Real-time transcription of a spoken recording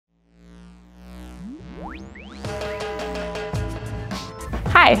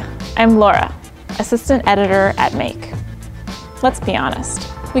I'm Laura, assistant editor at Make. Let's be honest,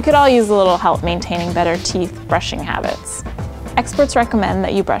 we could all use a little help maintaining better teeth brushing habits. Experts recommend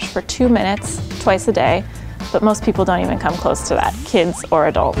that you brush for 2 minutes twice a day, but most people don't even come close to that, kids or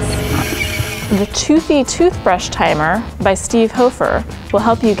adults. The Toothy Toothbrush Timer by Steve Hofer will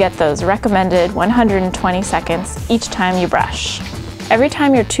help you get those recommended 120 seconds each time you brush. Every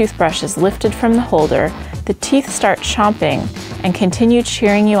time your toothbrush is lifted from the holder, the teeth start chomping and continue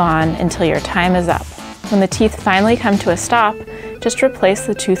cheering you on until your time is up. When the teeth finally come to a stop, just replace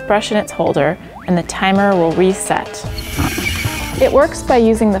the toothbrush in its holder and the timer will reset. It works by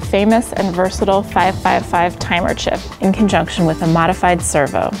using the famous and versatile 555 timer chip in conjunction with a modified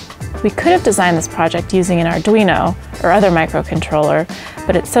servo. We could have designed this project using an Arduino or other microcontroller,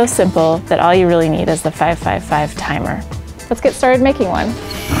 but it's so simple that all you really need is the 555 timer. Let's get started making one.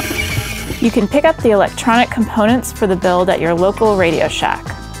 You can pick up the electronic components for the build at your local Radio Shack.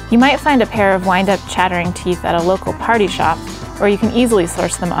 You might find a pair of wind-up chattering teeth at a local party shop, or you can easily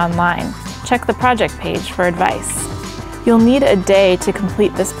source them online. Check the project page for advice. You'll need a day to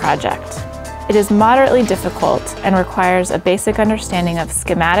complete this project. It is moderately difficult and requires a basic understanding of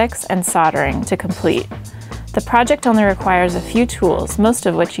schematics and soldering to complete. The project only requires a few tools, most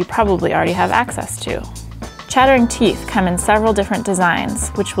of which you probably already have access to. Chattering teeth come in several different designs,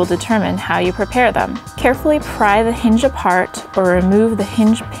 which will determine how you prepare them. Carefully pry the hinge apart or remove the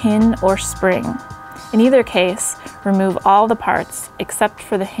hinge pin or spring. In either case, remove all the parts except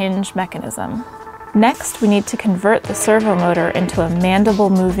for the hinge mechanism. Next, we need to convert the servo motor into a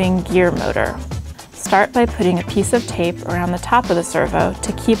mandible-moving gear motor. Start by putting a piece of tape around the top of the servo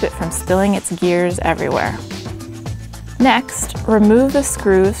to keep it from spilling its gears everywhere. Next, remove the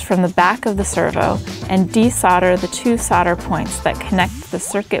screws from the back of the servo and desolder the 2 solder points that connect the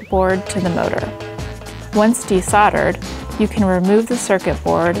circuit board to the motor. Once desoldered, you can remove the circuit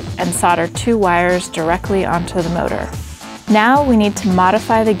board and solder 2 wires directly onto the motor. Now we need to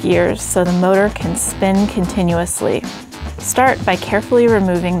modify the gears so the motor can spin continuously. Start by carefully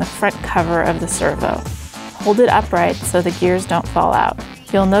removing the front cover of the servo. Hold it upright so the gears don't fall out.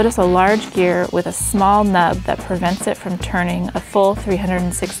 You'll notice a large gear with a small nub that prevents it from turning a full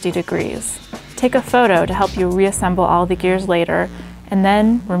 360 degrees. Take a photo to help you reassemble all the gears later, and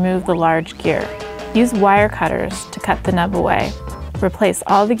then remove the large gear. Use wire cutters to cut the nub away. Replace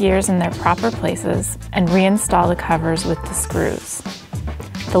all the gears in their proper places and reinstall the covers with the screws.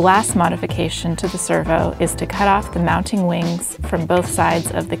 The last modification to the servo is to cut off the mounting wings from both sides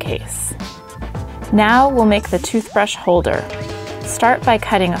of the case. Now we'll make the toothbrush holder. Start by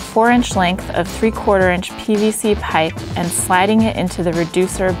cutting a 4-inch length of 3/4 inch PVC pipe and sliding it into the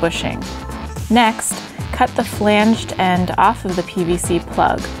reducer bushing. Next, cut the flanged end off of the PVC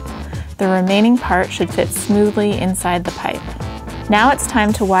plug. The remaining part should fit smoothly inside the pipe. Now it's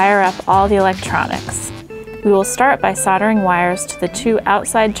time to wire up all the electronics. We will start by soldering wires to the 2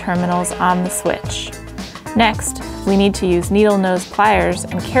 outside terminals on the switch. Next, we need to use needle nose pliers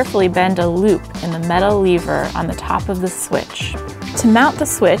and carefully bend a loop in the metal lever on the top of the switch. To mount the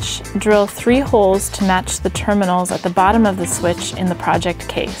switch, drill 3 holes to match the terminals at the bottom of the switch in the project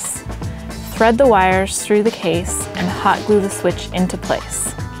case. Thread the wires through the case and hot glue the switch into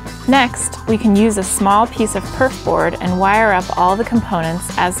place. Next, we can use a small piece of perf board and wire up all the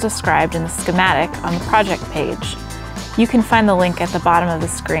components as described in the schematic on the project page. You can find the link at the bottom of the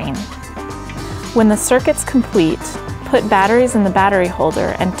screen. When the circuit's complete, put batteries in the battery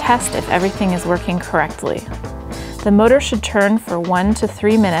holder and test if everything is working correctly. The motor should turn for 1 to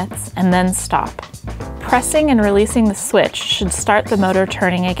 3 minutes and then stop. Pressing and releasing the switch should start the motor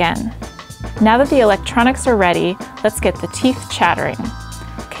turning again. Now that the electronics are ready, let's get the teeth chattering.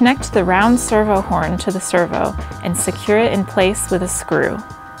 Connect the round servo horn to the servo and secure it in place with a screw.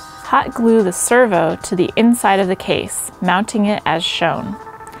 Hot glue the servo to the inside of the case, mounting it as shown.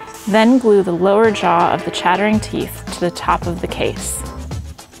 Then glue the lower jaw of the chattering teeth to the top of the case.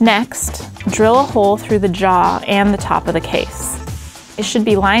 Next, drill a hole through the jaw and the top of the case. It should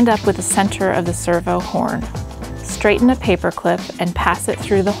be lined up with the center of the servo horn. Straighten a paperclip and pass it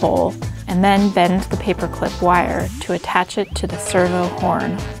through the hole, and then bend the paperclip wire to attach it to the servo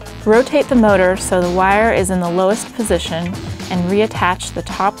horn. Rotate the motor so the wire is in the lowest position and reattach the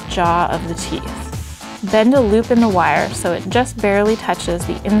top jaw of the teeth. Bend a loop in the wire so it just barely touches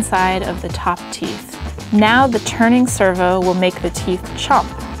the inside of the top teeth. Now the turning servo will make the teeth chomp.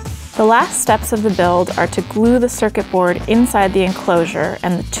 The last steps of the build are to glue the circuit board inside the enclosure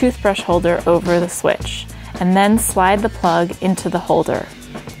and the toothbrush holder over the switch, and then slide the plug into the holder.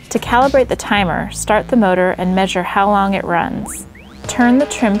 To calibrate the timer, start the motor and measure how long it runs. Turn the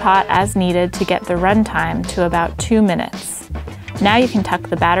trim pot as needed to get the run time to about 2 minutes. Now you can tuck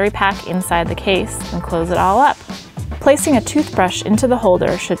the battery pack inside the case and close it all up. Placing a toothbrush into the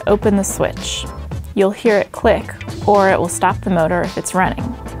holder should open the switch. You'll hear it click, or it will stop the motor if it's running.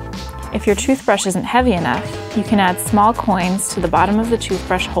 If your toothbrush isn't heavy enough, you can add small coins to the bottom of the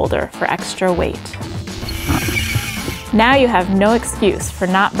toothbrush holder for extra weight. Now you have no excuse for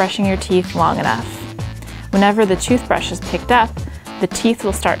not brushing your teeth long enough. Whenever the toothbrush is picked up, the teeth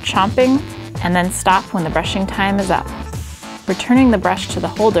will start chomping and then stop when the brushing time is up. Returning the brush to the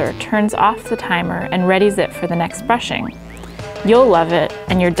holder turns off the timer and readies it for the next brushing. You'll love it,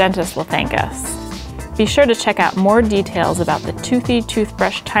 and your dentist will thank us. Be sure to check out more details about the Toothy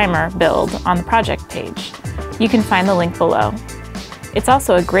Toothbrush Timer build on the project page. You can find the link below. It's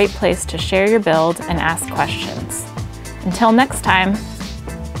also a great place to share your build and ask questions. Until next time.